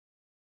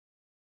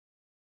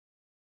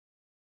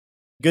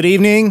Good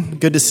evening.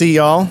 Good to see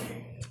y'all.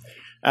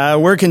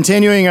 We're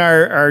continuing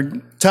our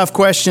Tough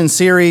Questions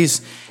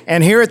series.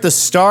 And here at the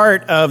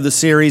start of the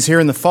series,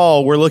 here in the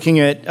fall, we're looking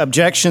at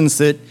objections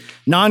that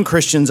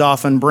non-Christians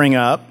often bring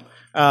up.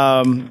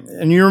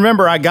 And you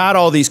remember I got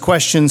all these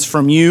questions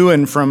from you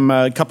and from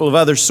a couple of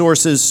other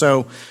sources,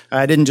 so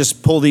I didn't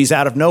just pull these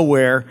out of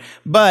nowhere.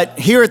 But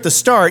here at the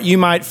start, you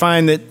might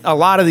find that a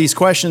lot of these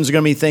questions are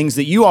going to be things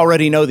that you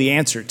already know the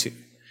answer to.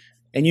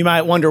 And you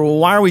might wonder, well,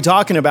 why are we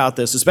talking about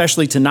this,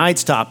 especially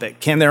tonight's topic?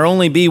 Can there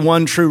only be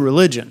one true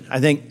religion? I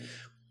think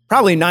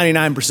probably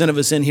 99% of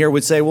us in here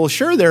would say, well,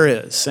 sure there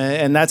is,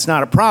 and that's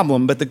not a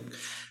problem. But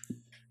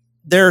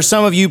there are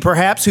some of you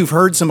perhaps who've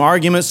heard some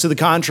arguments to the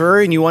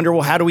contrary, and you wonder,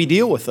 well, how do we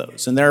deal with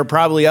those? And there are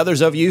probably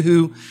others of you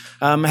who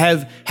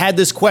have had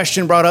this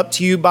question brought up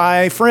to you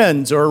by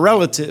friends or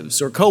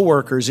relatives or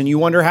coworkers, and you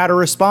wonder how to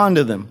respond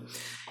to them.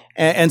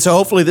 And so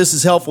hopefully this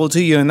is helpful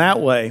to you in that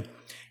way.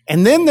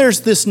 And then there's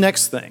this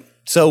next thing.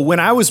 So when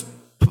I was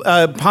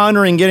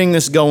pondering getting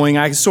this going,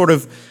 I sort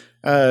of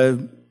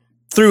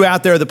threw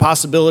out there the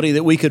possibility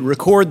that we could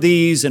record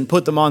these and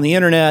put them on the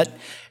internet.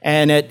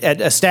 And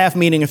at a staff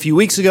meeting a few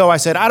weeks ago, I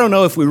said, I don't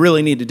know if we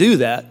really need to do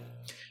that.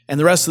 And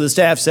the rest of the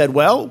staff said,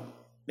 well,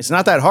 it's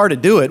not that hard to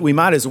do it. We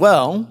might as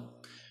well.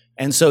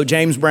 And so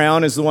James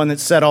Brown is the one that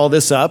set all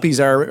this up. He's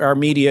our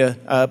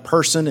media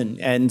person.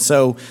 And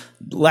so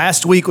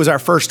last week was our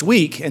first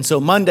week. And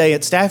so Monday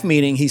at staff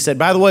meeting, he said,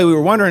 by the way, we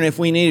were wondering if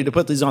we needed to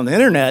put these on the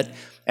internet.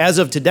 As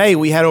of today,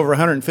 we had over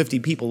 150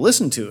 people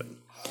listen to it.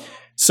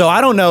 So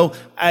I don't know.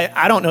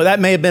 I don't know. That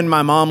may have been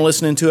my mom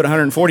listening to it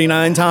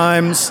 149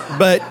 times.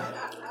 But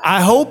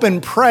I hope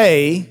and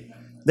pray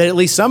that at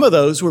least some of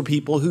those were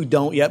people who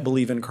don't yet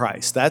believe in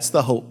Christ. That's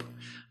the hope.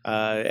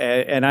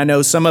 And I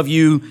know some of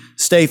you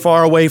stay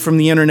far away from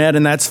the internet,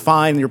 and that's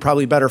fine. You're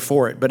probably better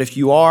for it. But if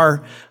you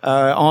are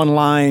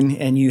online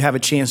and you have a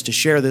chance to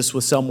share this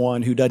with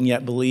someone who doesn't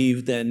yet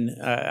believe, then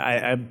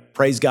I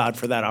praise God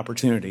for that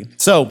opportunity.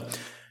 So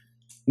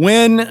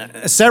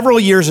when several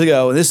years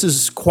ago, this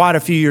is quite a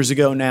few years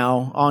ago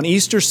now, on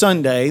Easter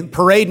Sunday,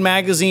 Parade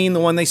magazine, the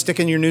one they stick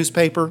in your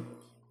newspaper,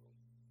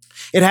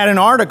 it had an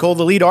article.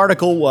 The lead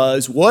article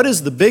was, what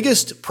is the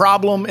biggest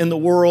problem in the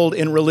world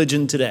in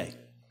religion today?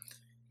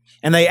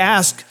 And they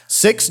asked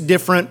 6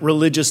 different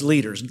religious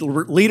leaders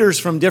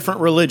from different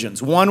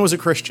religions. One was a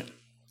Christian.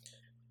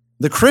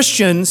 The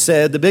Christian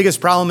said the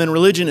biggest problem in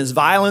religion is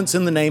violence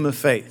in the name of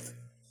faith,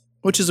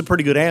 which is a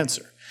pretty good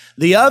answer.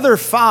 The other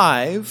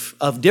 5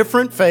 of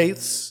different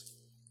faiths,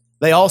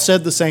 they all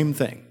said the same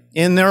thing.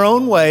 In their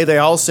own way, they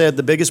all said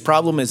the biggest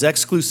problem is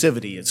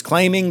exclusivity. It's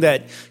claiming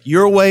that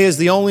your way is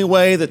the only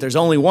way, that there's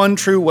only one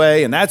true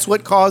way, and that's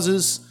what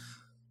causes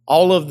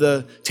all of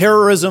the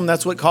terrorism,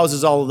 that's what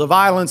causes all of the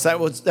violence,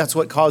 that's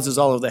what causes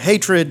all of the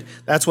hatred,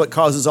 that's what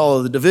causes all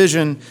of the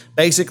division.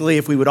 Basically,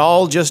 if we would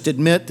all just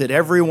admit that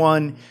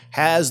everyone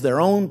has their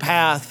own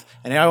path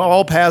and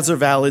all paths are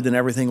valid, then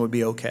everything would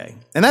be okay.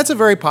 And that's a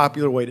very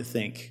popular way to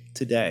think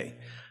today,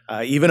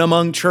 even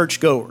among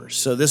churchgoers.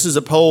 So this is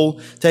a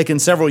poll taken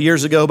several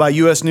years ago by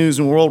U.S. News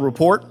and World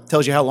Report.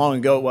 Tells you how long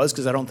ago it was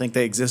because I don't think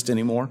they exist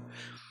anymore.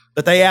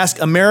 But they asked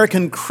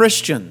American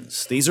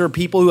Christians, these are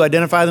people who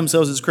identify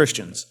themselves as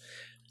Christians,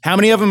 how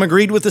many of them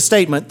agreed with the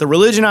statement, the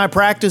religion I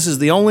practice is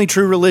the only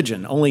true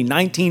religion? Only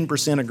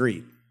 19%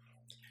 agreed.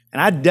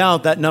 And I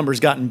doubt that number's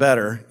gotten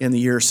better in the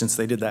years since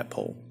they did that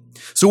poll.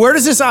 So where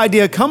does this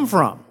idea come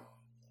from?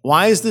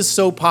 Why is this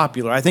so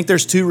popular? I think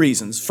there's 2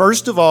 reasons.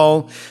 First of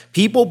all,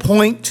 people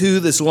point to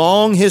this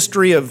long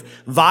history of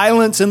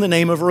violence in the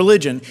name of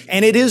religion.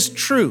 And it is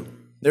true.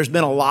 There's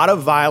been a lot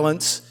of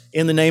violence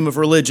in the name of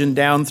religion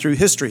down through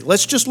history.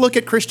 Let's just look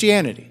at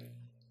Christianity.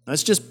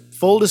 Let's just,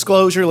 full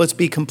disclosure, let's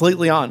be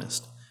completely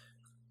honest.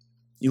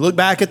 You look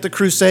back at the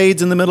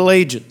Crusades in the Middle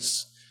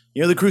Ages.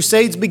 You know, the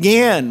Crusades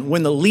began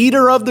when the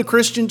leader of the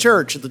Christian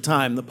church at the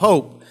time, the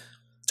Pope,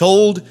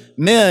 told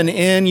men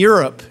in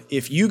Europe,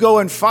 if you go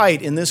and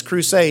fight in this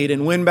crusade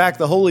and win back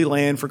the Holy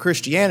Land for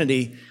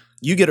Christianity,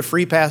 you get a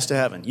free pass to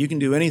heaven. You can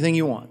do anything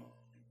you want.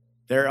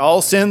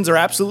 All sins are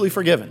absolutely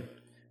forgiven.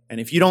 And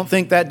if you don't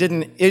think that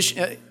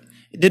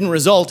didn't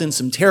result in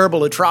some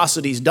terrible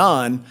atrocities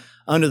done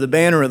under the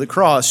banner of the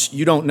cross,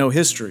 you don't know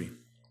history.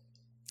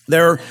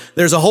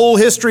 There's a whole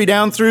history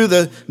down through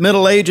the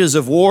Middle Ages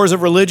of wars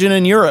of religion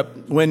in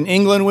Europe, when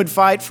England would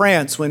fight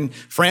France, when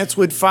France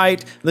would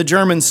fight the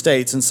German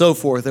states and so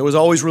forth. There was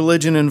always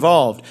religion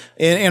involved.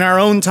 In our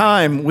own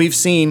time, we've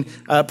seen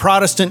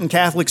Protestant and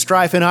Catholic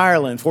strife in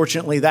Ireland.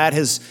 Fortunately, that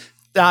has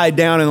died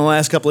down in the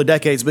last couple of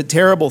decades, but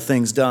terrible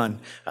things done.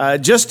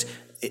 Just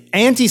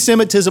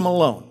anti-Semitism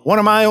alone. One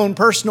of my own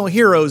personal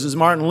heroes is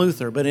Martin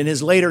Luther, but in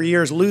his later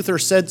years, Luther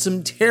said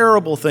some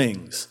terrible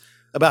things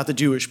about the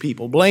Jewish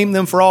people, blamed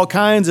them for all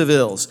kinds of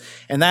ills,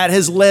 and that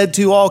has led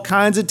to all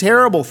kinds of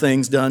terrible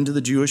things done to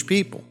the Jewish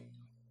people.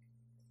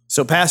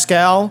 So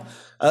Pascal,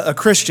 a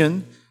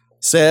Christian,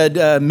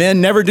 said, men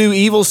never do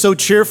evil so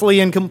cheerfully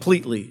and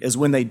completely as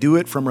when they do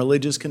it from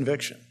religious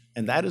conviction.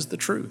 And that is the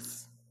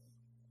truth.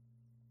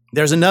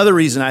 There's another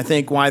reason, I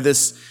think, why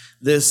this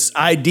this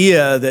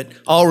idea that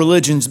all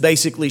religions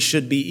basically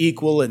should be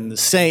equal and the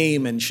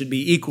same and should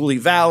be equally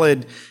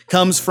valid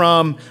comes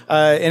from,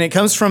 and it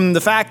comes from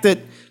the fact that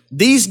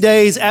these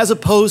days, as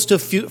opposed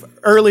to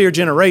earlier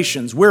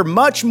generations, we're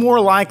much more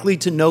likely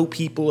to know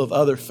people of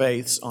other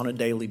faiths on a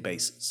daily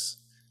basis.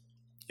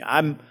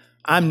 I'm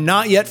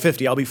not yet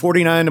 50. I'll be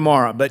 49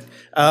 tomorrow. But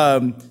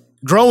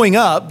growing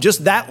up,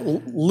 just that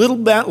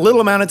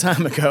little amount of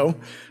time ago,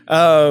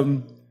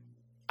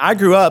 I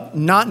grew up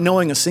not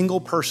knowing a single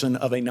person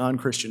of a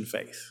non-Christian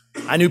faith.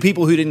 I knew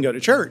people who didn't go to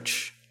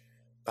church,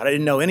 but I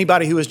didn't know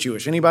anybody who was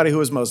Jewish, anybody who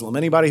was Muslim,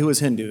 anybody who was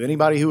Hindu,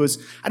 anybody who was,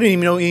 I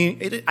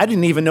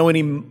didn't even know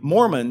any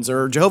Mormons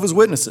or Jehovah's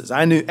Witnesses.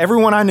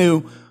 Everyone I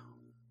knew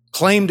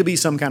claimed to be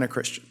some kind of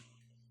Christian.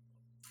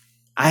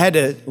 I had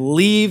to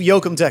leave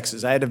Yoakum,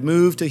 Texas. I had to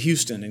move to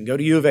Houston and go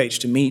to U of H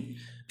to meet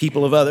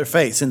people of other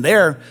faiths. And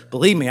there,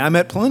 believe me, I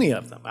met plenty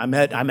of them. I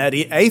met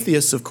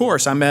atheists, of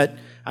course. I met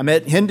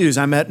Hindus.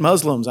 I met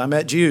Muslims. I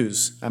met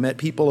Jews. I met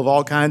people of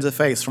all kinds of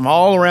faiths from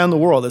all around the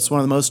world. It's one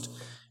of the most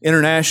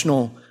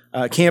international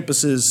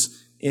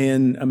campuses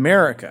in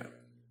America.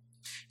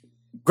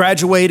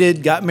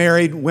 Graduated, got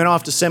married, went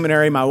off to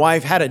seminary. My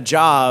wife had a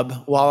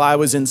job while I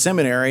was in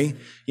seminary.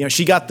 You know,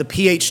 she got the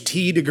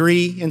PhD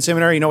degree in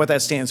seminary. You know what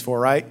that stands for,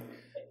 right?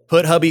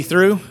 Put hubby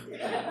through.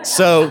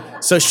 So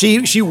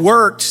she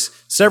worked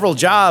several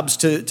jobs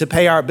to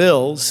pay our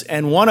bills,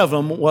 and one of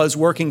them was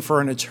working for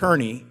an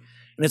attorney.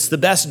 And it's the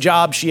best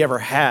job she ever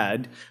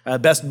had,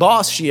 best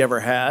boss she ever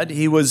had.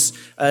 He was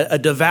a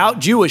devout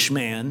Jewish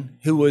man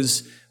who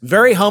was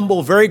very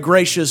humble, very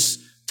gracious,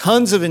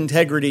 tons of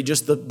integrity,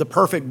 just the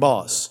perfect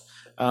boss.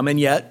 And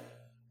yet,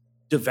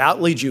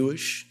 devoutly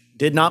Jewish,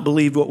 did not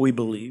believe what we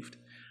believed.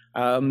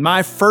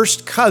 My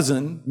first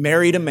cousin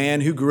married a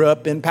man who grew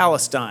up in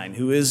Palestine,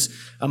 who is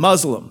a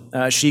Muslim.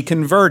 She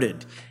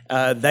converted.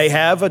 They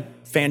have a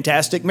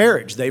fantastic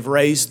marriage. They've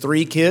raised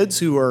 3 kids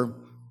who are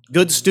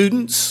good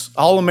students,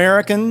 all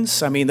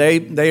Americans. I mean,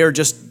 they are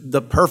just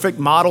the perfect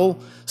model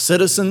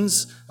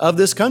citizens of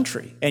this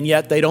country. And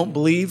yet they don't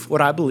believe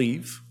what I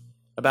believe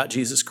about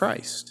Jesus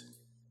Christ.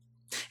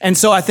 And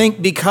so I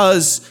think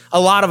because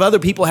a lot of other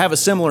people have a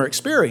similar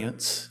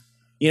experience,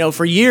 you know,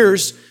 for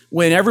years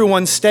when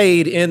everyone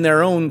stayed in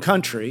their own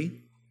country,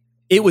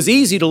 it was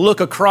easy to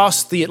look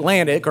across the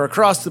Atlantic or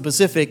across the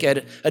Pacific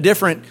at a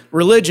different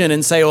religion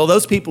and say, well,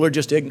 those people are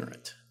just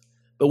ignorant.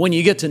 But when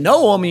you get to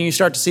know them and you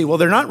start to see, well,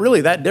 they're not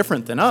really that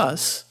different than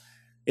us,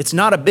 it's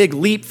not a big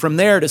leap from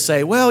there to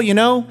say, well, you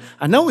know,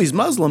 I know he's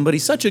Muslim, but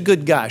he's such a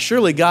good guy.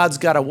 Surely God's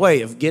got a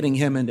way of getting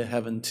him into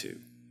heaven too.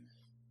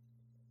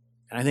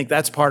 And I think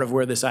that's part of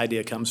where this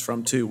idea comes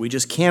from too. We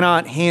just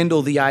cannot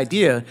handle the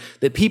idea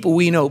that people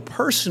we know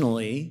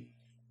personally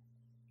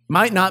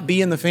might not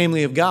be in the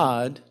family of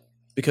God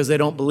because they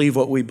don't believe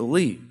what we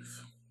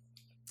believe.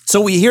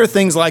 So we hear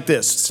things like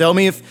this. Tell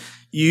me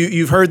if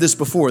you've heard this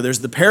before. There's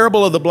the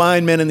parable of the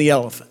blind men and the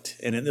elephant.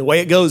 And the way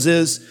it goes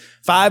is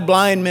 5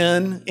 blind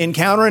men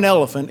encounter an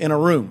elephant in a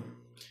room.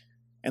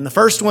 And the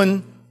first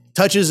one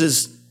touches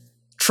his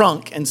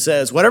trunk and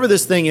says, whatever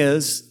this thing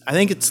is, I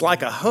think it's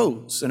like a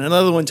hose. And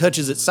another one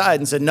touches its side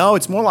and said, no,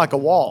 it's more like a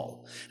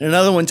wall. And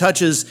another one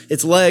touches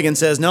its leg and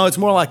says, no, it's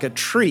more like a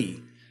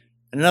tree.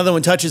 And another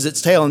one touches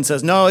its tail and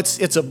says, no,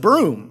 it's a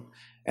broom.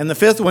 And the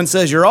 5th one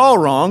says, you're all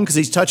wrong, because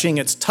he's touching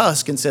its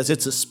tusk and says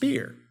it's a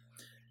spear.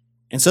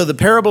 And so the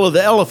parable of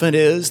the elephant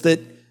is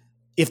that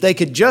if they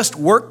could just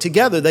work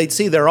together, they'd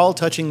see they're all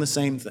touching the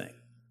same thing.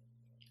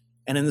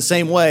 And in the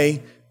same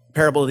way, the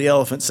parable of the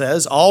elephant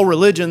says, all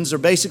religions are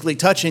basically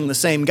touching the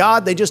same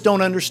God, they just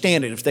don't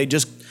understand it. If they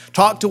just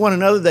talk to one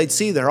another, they'd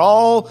see they're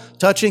all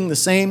touching the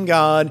same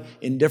God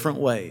in different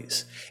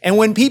ways. And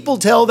when people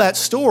tell that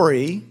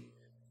story,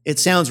 it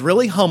sounds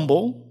really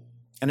humble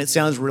and it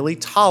sounds really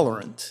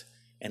tolerant,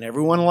 and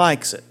everyone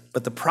likes it.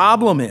 But the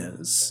problem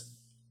is,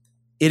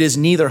 it is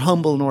neither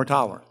humble nor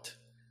tolerant.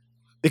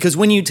 Because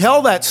when you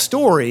tell that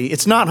story,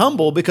 it's not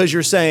humble because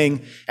you're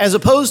saying, as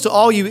opposed to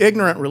all you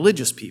ignorant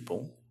religious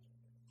people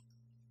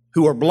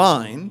who are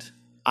blind,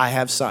 I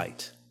have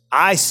sight.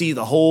 I see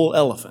the whole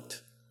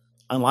elephant.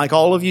 Unlike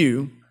all of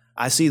you,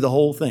 I see the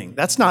whole thing.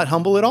 That's not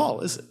humble at all,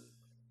 is it?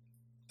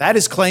 That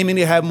is claiming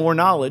to have more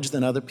knowledge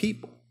than other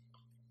people.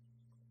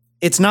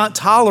 It's not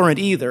tolerant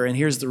either, and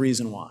here's the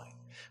reason why.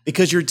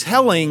 Because you're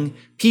telling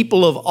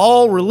people of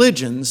all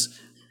religions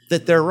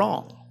that they're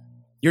wrong.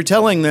 You're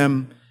telling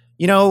them,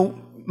 you know,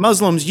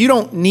 Muslims, you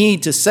don't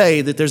need to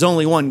say that there's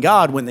only one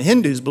God when the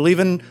Hindus believe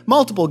in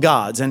multiple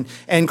gods.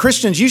 And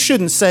Christians, you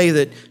shouldn't say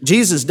that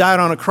Jesus died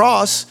on a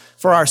cross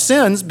for our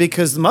sins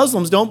because the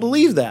Muslims don't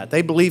believe that.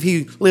 They believe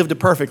he lived a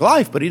perfect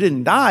life, but he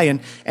didn't die.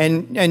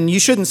 And you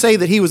shouldn't say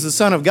that he was the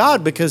Son of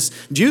God because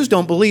Jews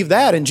don't believe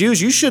that. And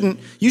Jews, you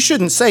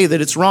shouldn't say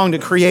that it's wrong to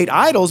create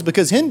idols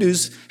because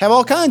Hindus have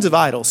all kinds of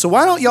idols. So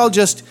why don't y'all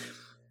just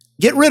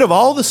get rid of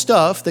all the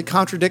stuff that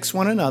contradicts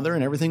one another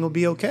and everything will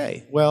be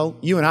okay? Well,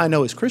 you and I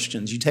know as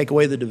Christians, you take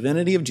away the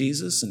divinity of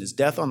Jesus and his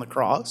death on the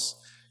cross,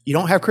 you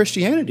don't have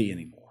Christianity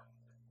anymore.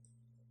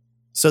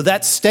 So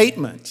that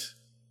statement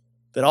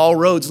that all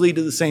roads lead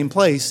to the same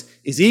place,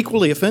 is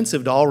equally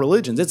offensive to all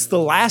religions. It's the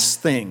last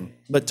thing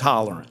but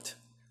tolerant.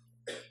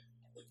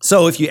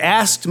 So if you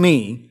asked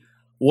me,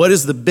 what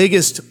is the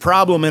biggest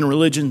problem in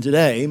religion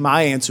today?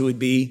 My answer would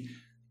be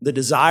the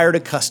desire to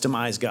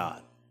customize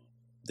God.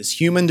 This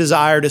human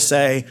desire to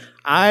say,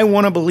 I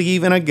want to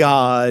believe in a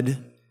God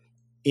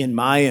in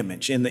my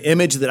image, in the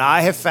image that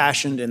I have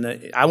fashioned,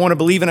 and I want to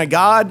believe in a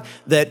God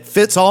that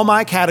fits all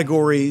my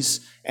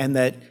categories and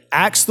that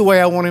acts the way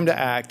I want him to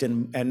act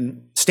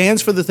and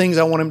stands for the things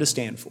I want him to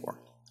stand for.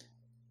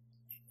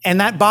 And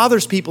that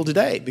bothers people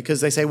today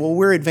because they say, well,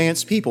 we're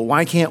advanced people.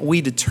 Why can't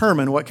we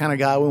determine what kind of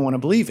God we want to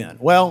believe in?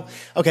 Well,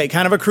 okay,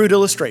 kind of a crude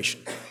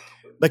illustration.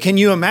 But can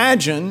you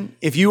imagine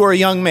if you were a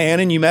young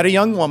man and you met a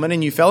young woman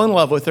and you fell in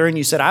love with her and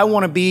you said, I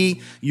want to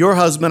be your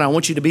husband. I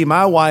want you to be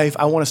my wife.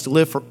 I want us to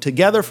live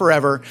together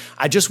forever.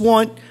 I just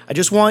want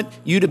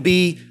you to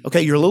be,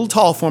 okay, you're a little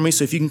tall for me,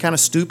 so if you can kind of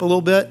stoop a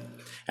little bit.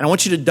 And I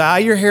want you to dye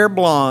your hair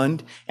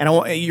blonde.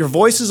 And your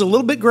voice is a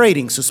little bit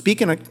grating, so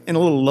speak in a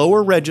little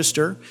lower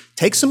register.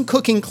 Take some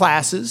cooking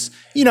classes,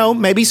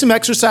 maybe some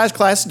exercise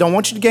classes. Don't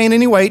want you to gain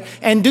any weight.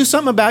 And do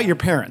something about your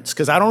parents,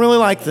 because I don't really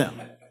like them.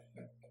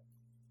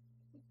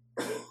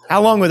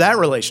 How long would that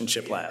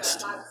relationship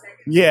last?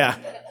 Yeah.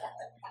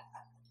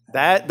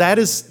 That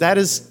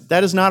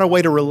is not a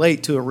way to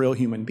relate to a real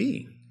human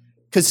being.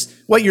 Because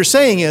what you're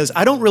saying is,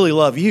 I don't really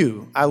love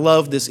you. I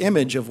love this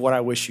image of what I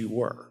wish you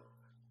were.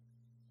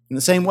 In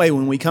the same way,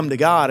 when we come to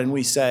God and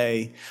we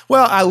say,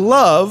 well, I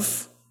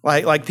love,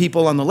 like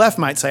people on the left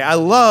might say, I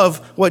love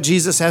what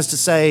Jesus has to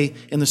say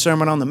in the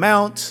Sermon on the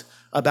Mount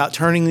about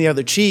turning the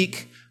other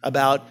cheek,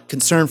 about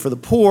concern for the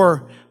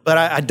poor, but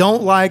I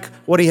don't like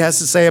what he has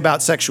to say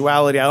about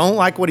sexuality. I don't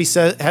like what he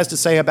has to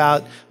say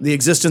about the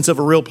existence of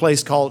a real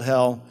place called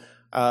hell.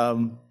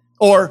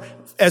 Or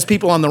as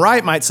people on the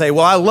right might say,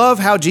 well, I love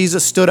how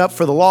Jesus stood up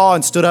for the law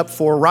and stood up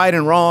for right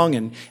and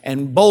wrong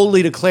and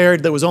boldly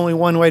declared there was only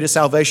one way to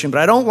salvation.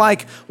 But I don't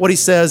like what he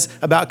says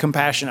about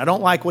compassion. I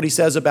don't like what he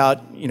says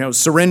about,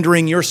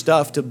 surrendering your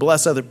stuff to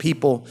bless other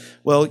people.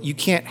 Well, you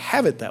can't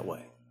have it that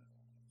way.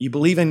 You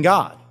believe in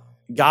God.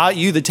 You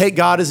either take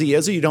God as he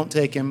is or you don't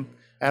take him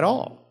at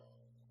all.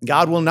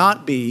 God will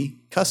not be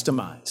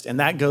customized. And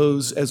that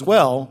goes as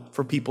well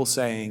for people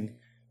saying,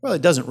 well,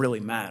 it doesn't really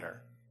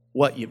matter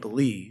what you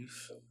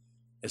believe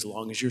as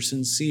long as you're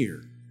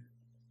sincere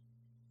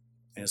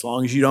and as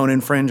long as you don't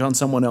infringe on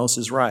someone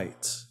else's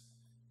rights.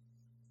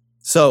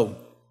 So,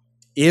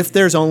 if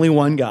there's only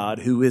one God,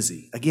 who is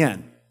he?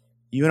 Again,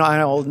 you and I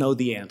all know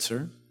the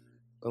answer,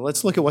 but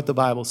let's look at what the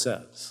Bible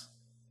says.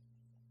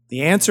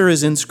 The answer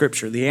is in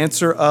Scripture. The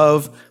answer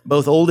of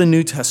both Old and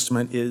New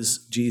Testament is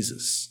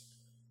Jesus.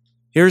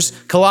 Here's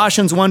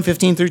Colossians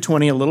 1:15 through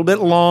 20, a little bit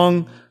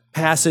long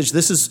passage.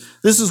 This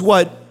is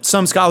what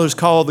some scholars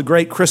call the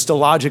great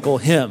Christological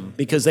hymn,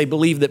 because they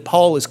believe that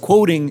Paul is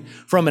quoting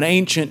from an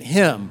ancient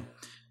hymn.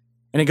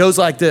 And it goes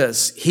like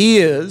this: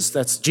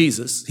 that's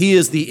Jesus, he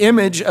is the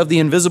image of the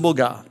invisible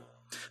God,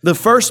 the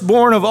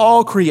firstborn of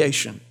all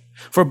creation.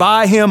 For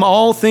by him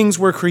all things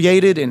were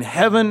created in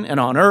heaven and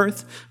on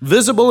earth,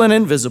 visible and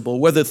invisible,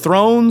 whether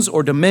thrones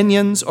or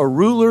dominions or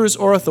rulers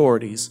or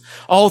authorities.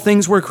 All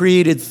things were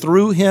created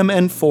through him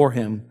and for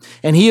him.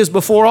 And he is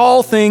before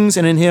all things,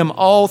 and in him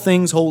all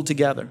things hold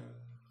together.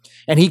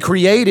 And he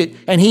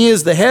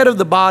is the head of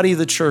the body,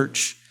 the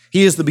church.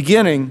 He is the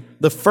beginning,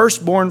 the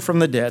firstborn from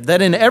the dead,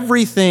 that in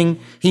everything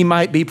he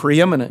might be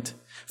preeminent.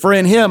 For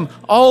in him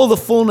all the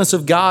fullness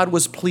of God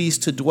was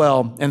pleased to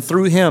dwell, and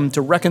through him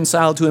to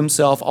reconcile to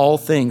himself all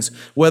things,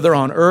 whether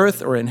on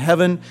earth or in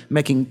heaven,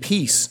 making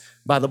peace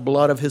by the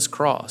blood of his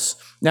cross.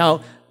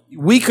 Now,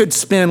 we could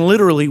spend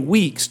literally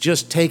weeks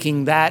just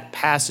taking that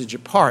passage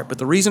apart, but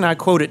the reason I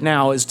quote it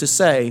now is to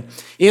say,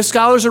 if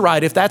scholars are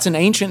right, if that's an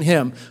ancient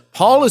hymn,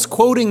 Paul is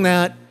quoting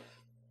that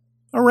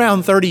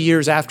around 30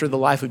 years after the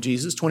life of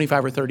Jesus,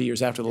 25 or 30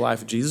 years after the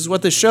life of Jesus.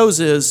 What this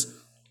shows is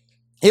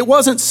it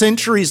wasn't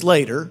centuries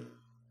later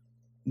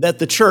that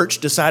the church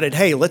decided,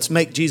 hey, let's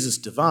make Jesus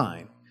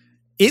divine.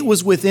 It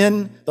was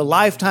within the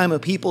lifetime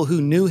of people who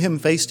knew him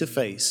face to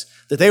face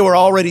that they were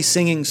already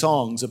singing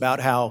songs about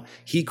how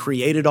he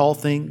created all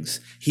things.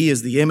 He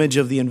is the image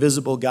of the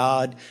invisible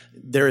God.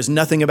 There is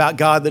nothing about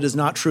God that is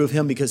not true of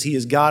him because he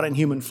is God in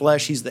human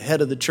flesh. He's the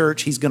head of the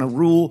church. He's going to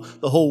rule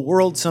the whole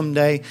world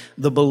someday.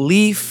 The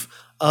belief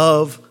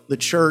of the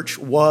church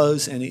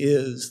was and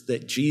is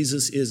that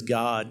Jesus is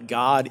God.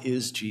 God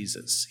is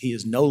Jesus. He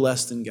is no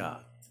less than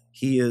God.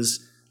 He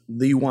is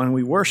the one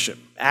we worship.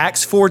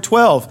 Acts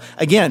 4:12,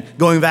 again,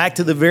 going back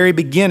to the very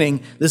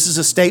beginning, this is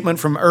a statement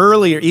from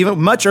earlier, even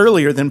much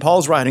earlier than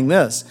Paul's writing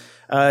this.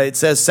 It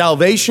says,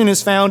 salvation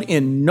is found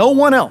in no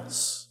one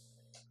else,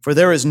 for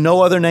there is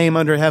no other name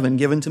under heaven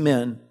given to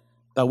men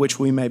by which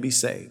we may be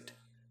saved.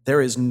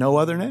 There is no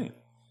other name.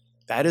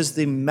 That is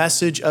the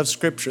message of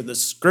Scripture. The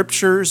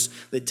Scriptures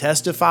that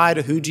testify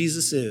to who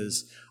Jesus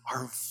is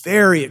are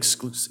very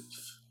exclusive.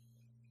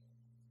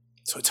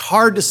 So it's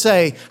hard to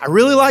say, I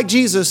really like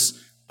Jesus,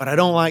 but I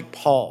don't like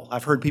Paul.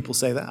 I've heard people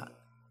say that.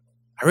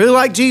 I really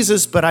like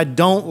Jesus, but I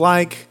don't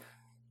like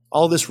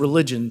all this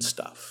religion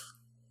stuff.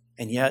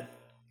 And yet,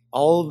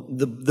 all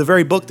the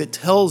very book that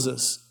tells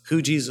us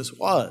who Jesus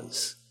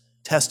was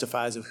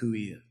testifies of who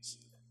he is.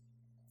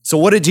 So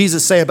what did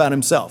Jesus say about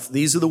himself?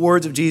 These are the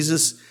words of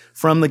Jesus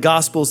from the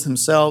Gospels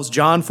themselves.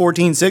 John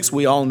 14:6,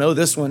 we all know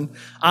this one.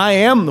 I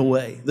am the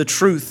way, the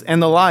truth,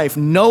 and the life.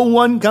 No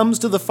one comes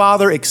to the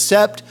Father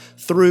except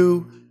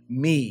through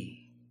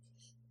me.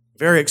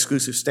 Very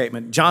exclusive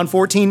statement. John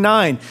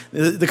 14:9,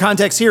 the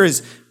context here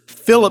is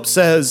Philip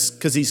says,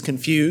 because he's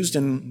confused,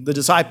 and the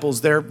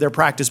disciples, their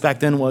practice back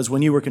then was,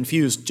 when you were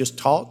confused, just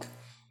talk.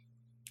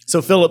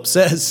 So Philip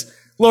says,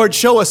 Lord,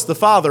 show us the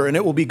Father, and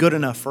it will be good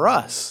enough for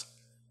us.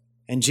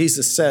 And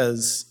Jesus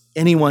says,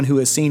 anyone who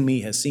has seen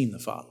me has seen the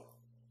Father.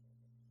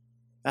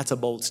 That's a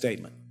bold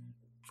statement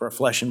for a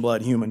flesh and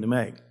blood human to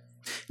make.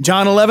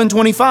 John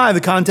 11:25,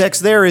 the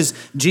context there is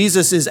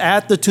Jesus is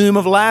at the tomb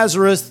of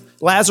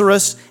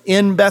Lazarus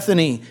in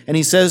Bethany. And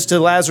he says to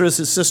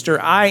Lazarus'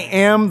 sister, I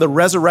am the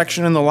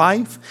resurrection and the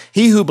life.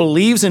 He who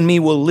believes in me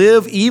will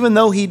live even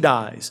though he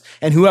dies.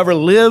 And whoever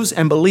lives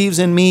and believes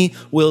in me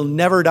will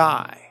never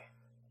die.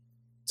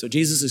 So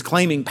Jesus is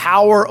claiming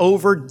power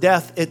over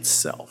death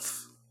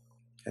itself.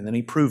 And then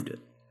he proved it.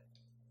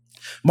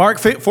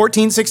 Mark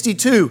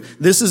 14:62,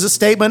 this is a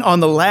statement on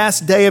the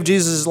last day of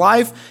Jesus'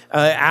 life,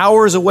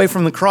 hours away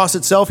from the cross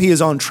itself. He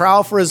is on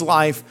trial for his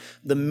life.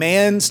 The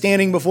man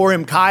standing before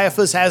him,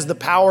 Caiaphas, has the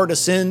power to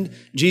send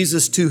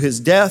Jesus to his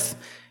death.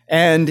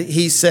 And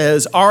he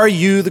says, are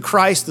you the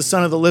Christ, the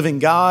Son of the living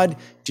God?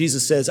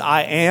 Jesus says,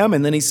 I am.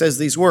 And then he says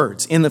these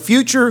words, in the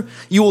future,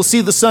 you will see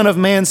the Son of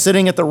Man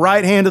sitting at the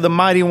right hand of the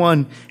Mighty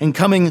One and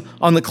coming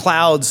on the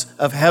clouds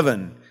of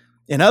heaven.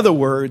 In other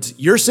words,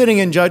 you're sitting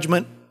in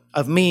judgment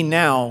of me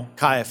now,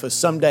 Caiaphas.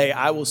 Someday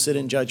I will sit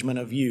in judgment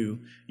of you,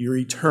 your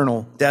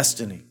eternal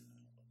destiny.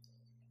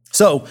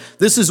 So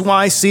this is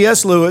why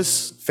C.S.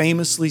 Lewis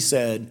famously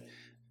said,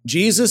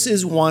 Jesus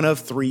is one of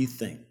three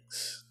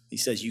things. He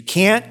says, you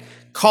can't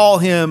call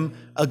him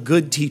a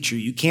good teacher.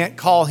 You can't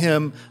call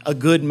him a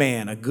good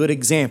man, a good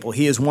example.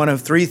 He is one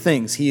of three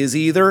things. He is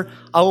either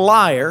a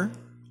liar,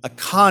 a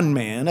con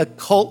man, a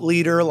cult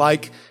leader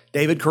like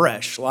David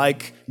Koresh,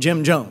 like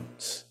Jim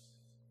Jones,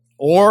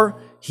 or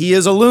he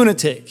is a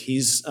lunatic.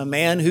 He's a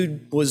man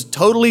who was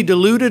totally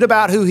deluded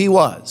about who he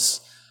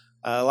was,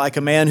 like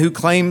a man who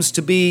claims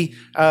to be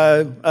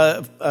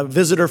a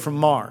visitor from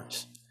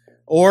Mars.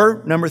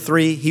 Or, number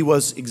three, he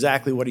was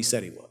exactly what he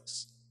said he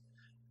was.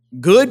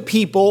 Good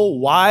people,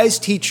 wise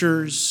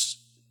teachers,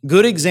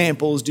 good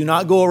examples do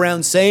not go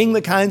around saying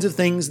the kinds of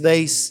things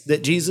that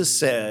Jesus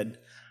said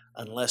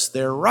unless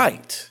they're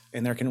right.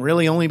 And there can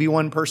really only be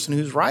one person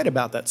who's right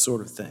about that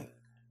sort of thing.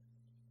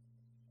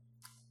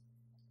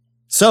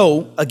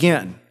 So,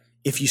 again,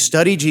 if you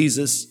study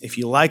Jesus, if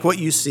you like what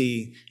you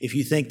see, if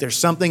you think there's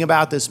something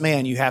about this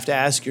man, you have to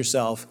ask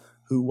yourself,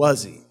 who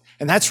was he?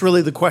 And that's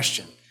really the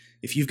question.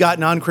 If you've got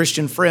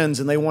non-Christian friends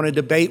and they want to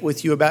debate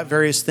with you about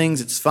various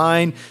things, it's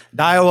fine.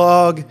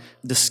 Dialogue,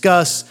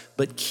 discuss,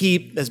 but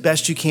keep, as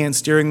best you can,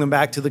 steering them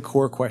back to the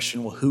core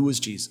question, well, who was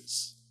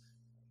Jesus?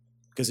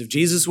 Because if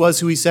Jesus was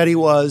who he said he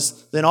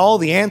was, then all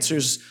the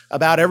answers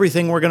about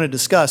everything we're going to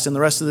discuss in the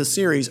rest of this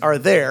series are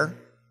there,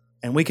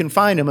 and we can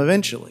find them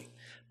eventually.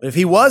 But if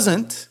he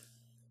wasn't,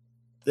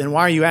 then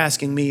why are you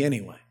asking me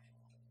anyway?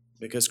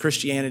 Because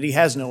Christianity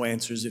has no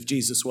answers if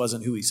Jesus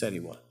wasn't who he said he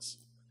was.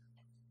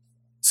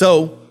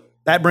 So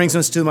that brings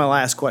us to my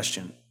last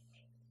question.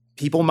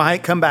 People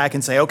might come back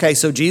and say, okay,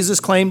 so Jesus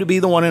claimed to be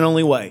the one and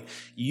only way.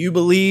 You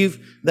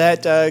believe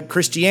that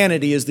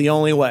Christianity is the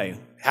only way.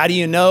 How do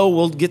you know?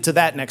 We'll get to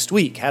that next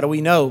week. How do we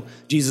know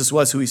Jesus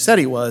was who he said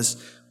he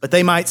was? But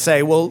they might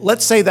say, well,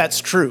 let's say that's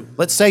true.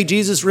 Let's say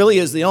Jesus really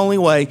is the only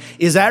way.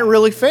 Is that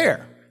really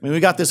fair? I mean, we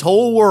got this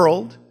whole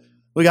world.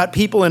 We got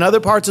people in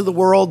other parts of the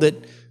world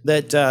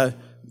that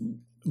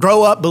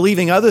grow up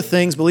believing other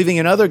things, believing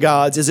in other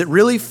gods. Is it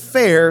really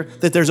fair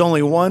that there's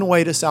only one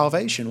way to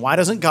salvation? Why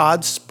doesn't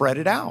God spread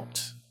it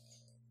out?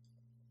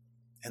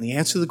 And the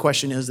answer to the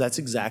question is that's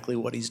exactly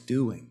what he's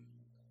doing.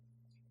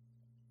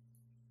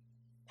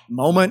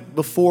 Moment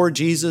before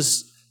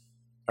Jesus,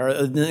 or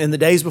in the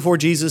days before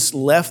Jesus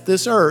left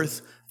this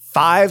earth,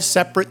 5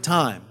 separate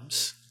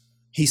times,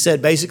 he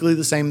said basically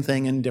the same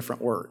thing in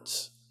different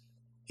words.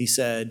 He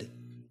said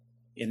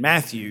in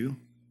Matthew,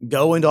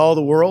 go into all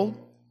the world,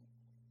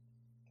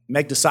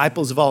 make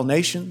disciples of all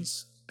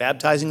nations,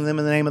 baptizing them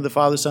in the name of the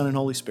Father, Son, and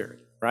Holy Spirit,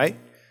 right?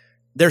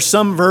 There's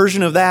some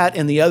version of that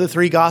in the other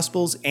 3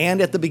 Gospels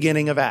and at the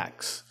beginning of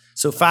Acts.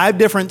 So 5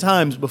 different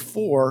times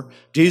before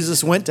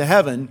Jesus went to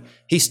heaven,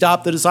 he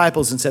stopped the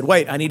disciples and said,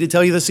 wait, I need to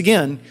tell you this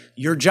again.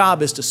 Your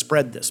job is to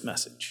spread this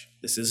message.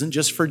 This isn't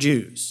just for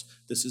Jews.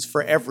 This is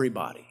for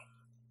everybody.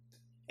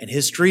 And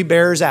history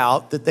bears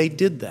out that they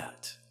did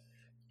that.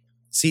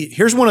 See,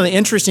 here's one of the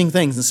interesting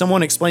things, and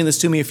someone explained this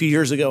to me a few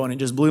years ago, and it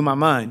just blew my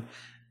mind.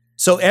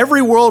 So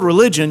every world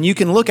religion, you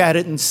can look at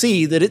it and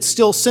see that it's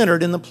still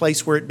centered in the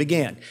place where it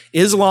began.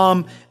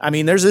 Islam,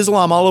 there's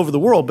Islam all over the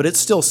world, but it's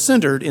still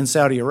centered in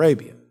Saudi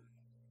Arabia.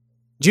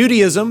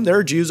 Judaism, there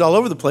are Jews all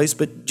over the place,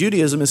 but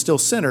Judaism is still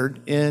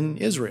centered in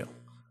Israel.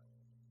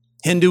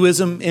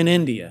 Hinduism in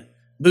India.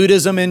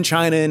 Buddhism in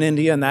China and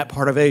India and that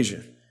part of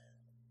Asia.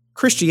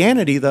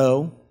 Christianity,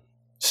 though,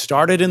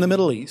 started in the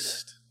Middle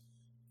East.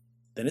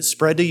 Then it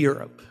spread to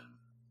Europe.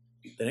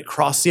 Then it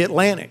crossed the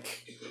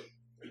Atlantic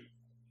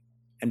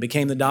and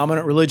became the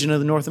dominant religion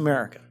of North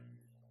America.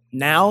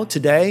 Now,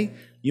 today,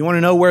 you want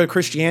to know where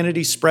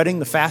Christianity is spreading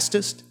the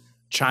fastest?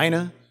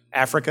 China,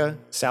 Africa,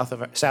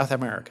 South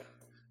America.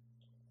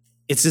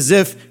 It's as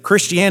if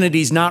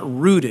Christianity is not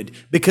rooted,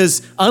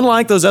 because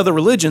unlike those other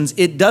religions,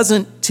 it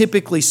doesn't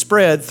typically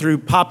spread through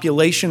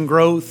population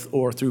growth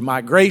or through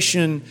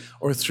migration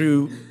or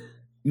through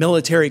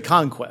military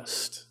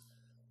conquest.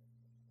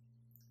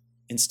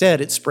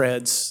 Instead, it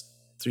spreads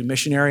through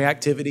missionary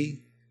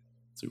activity,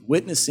 through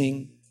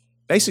witnessing,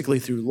 basically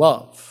through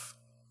love.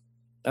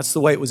 That's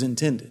the way it was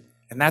intended.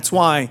 And that's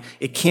why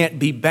it can't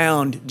be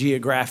bound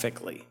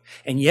geographically.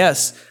 And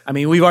yes, I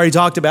mean, we've already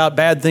talked about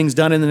bad things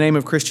done in the name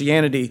of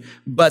Christianity,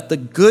 but the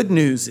good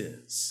news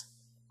is,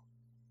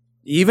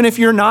 even if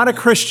you're not a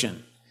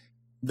Christian,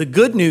 the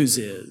good news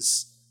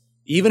is,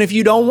 even if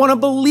you don't want to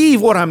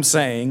believe what I'm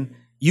saying,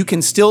 you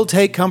can still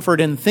take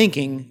comfort in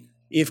thinking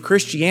if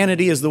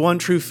Christianity is the one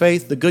true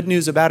faith, the good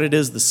news about it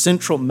is the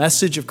central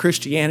message of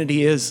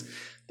Christianity is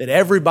that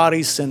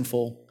everybody's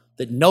sinful,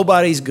 that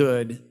nobody's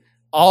good,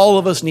 all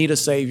of us need a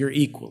Savior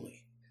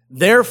equally.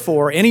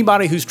 Therefore,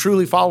 anybody who's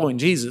truly following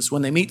Jesus,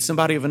 when they meet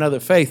somebody of another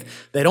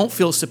faith, they don't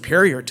feel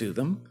superior to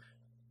them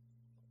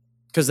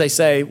because they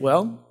say,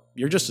 well,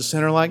 you're just a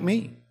sinner like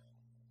me.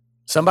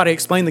 Somebody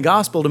explained the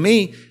gospel to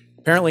me,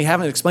 apparently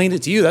haven't explained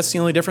it to you. That's the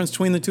only difference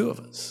between the two of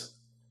us.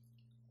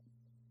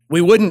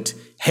 We wouldn't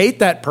hate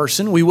that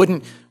person. We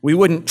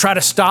wouldn't try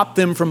to stop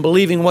them from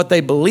believing what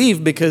they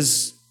believe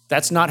because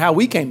that's not how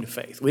we came to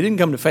faith. We didn't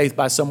come to faith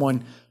by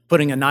someone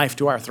putting a knife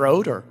to our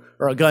throat or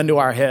a gun to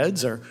our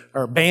heads or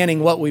banning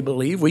what we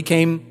believe. We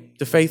came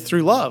to faith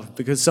through love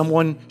because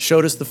someone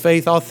showed us the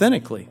faith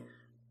authentically.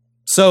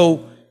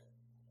 So,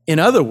 in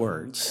other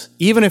words,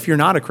 even if you're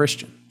not a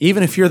Christian,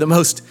 even if you're the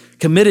most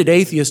committed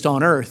atheist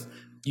on earth,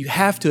 you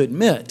have to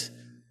admit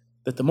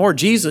that the more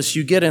Jesus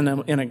you get in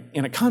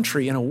a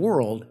country, in a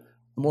world,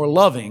 the more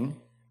loving,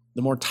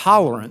 the more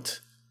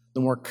tolerant, the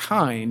more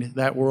kind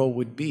that world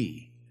would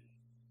be.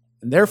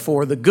 And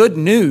therefore, the good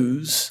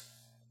news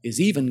is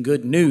even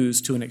good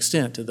news to an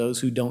extent to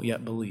those who don't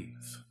yet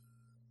believe.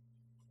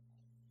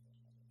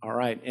 All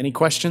right, any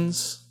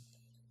questions?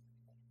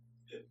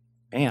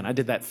 Man, I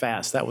did that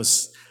fast.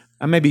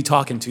 I may be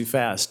talking too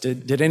fast.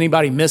 Did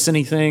anybody miss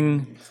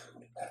anything?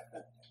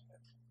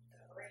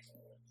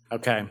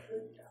 Okay.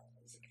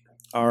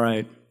 All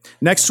right.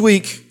 Next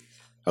week,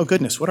 oh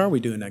goodness, what are we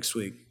doing next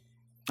week?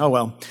 Oh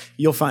well,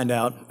 you'll find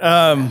out.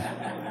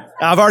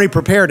 I've already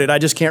prepared it, I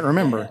just can't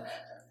remember.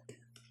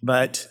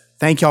 But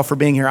thank y'all for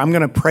being here. I'm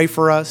going to pray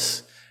for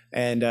us,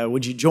 and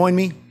would you join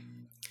me?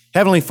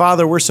 Heavenly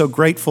Father, we're so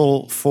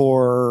grateful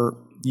for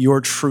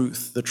your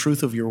truth, the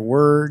truth of your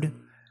word,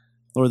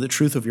 Lord, the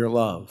truth of your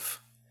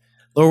love.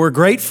 Lord, we're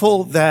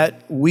grateful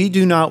that we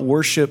do not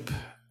worship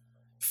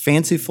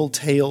fanciful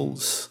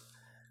tales.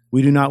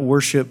 We do not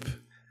worship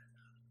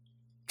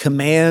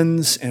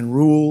commands and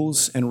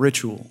rules and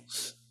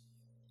rituals.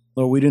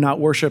 Lord, we do not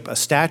worship a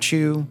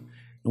statue, and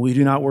we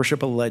do not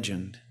worship a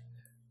legend.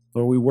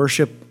 Lord, we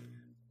worship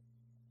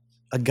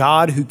a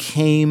God who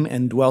came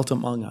and dwelt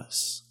among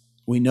us.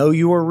 We know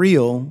you are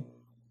real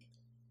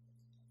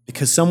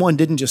because someone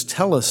didn't just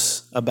tell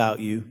us about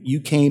you.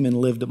 You came and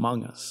lived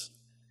among us.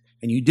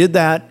 And you did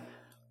that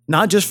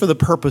not just for the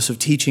purpose of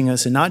teaching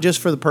us and not just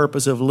for the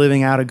purpose of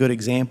living out a good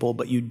example,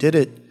 but you did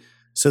it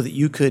so that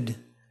you could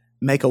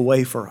make a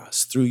way for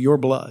us through your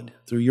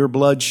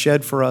blood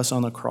shed for us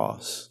on the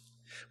cross.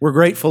 We're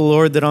grateful,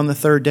 Lord, that on the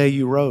third day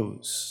you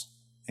rose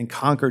and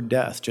conquered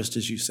death, just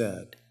as you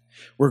said.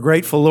 We're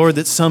grateful, Lord,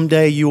 that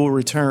someday you will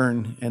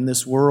return and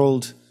this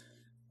world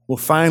will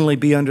finally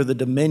be under the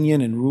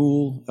dominion and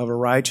rule of a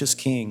righteous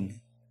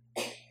king.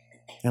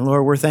 And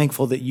Lord, we're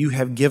thankful that you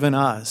have given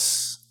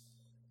us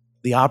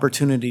the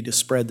opportunity to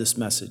spread this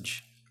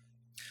message.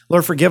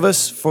 Lord, forgive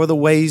us for the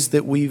ways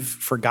that we've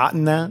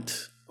forgotten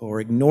that or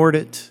ignored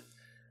it,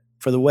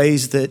 for the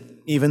ways that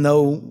even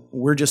though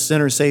we're just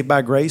sinners saved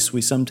by grace,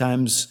 we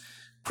sometimes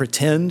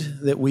pretend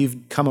that we've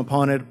come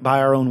upon it by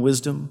our own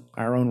wisdom,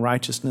 our own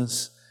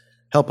righteousness.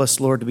 Help us,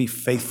 Lord, to be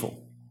faithful.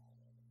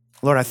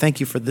 Lord, I thank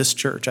you for this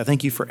church. I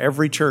thank you for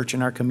every church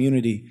in our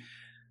community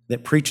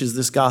that preaches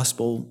this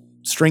gospel.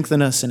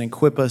 Strengthen us and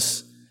equip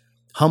us,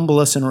 humble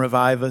us and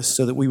revive us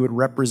so that we would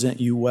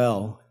represent you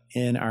well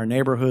in our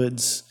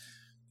neighborhoods,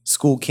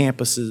 school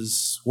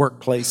campuses,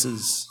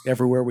 workplaces,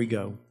 everywhere we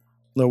go.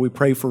 Lord, we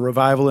pray for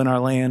revival in our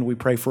land. We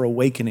pray for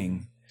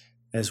awakening.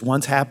 As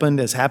once happened,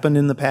 as happened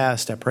in the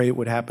past, I pray it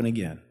would happen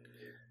again.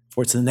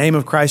 For it's in the name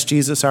of Christ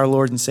Jesus, our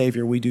Lord and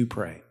Savior, we do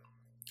pray.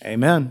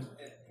 Amen.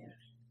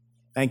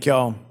 Thank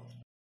y'all.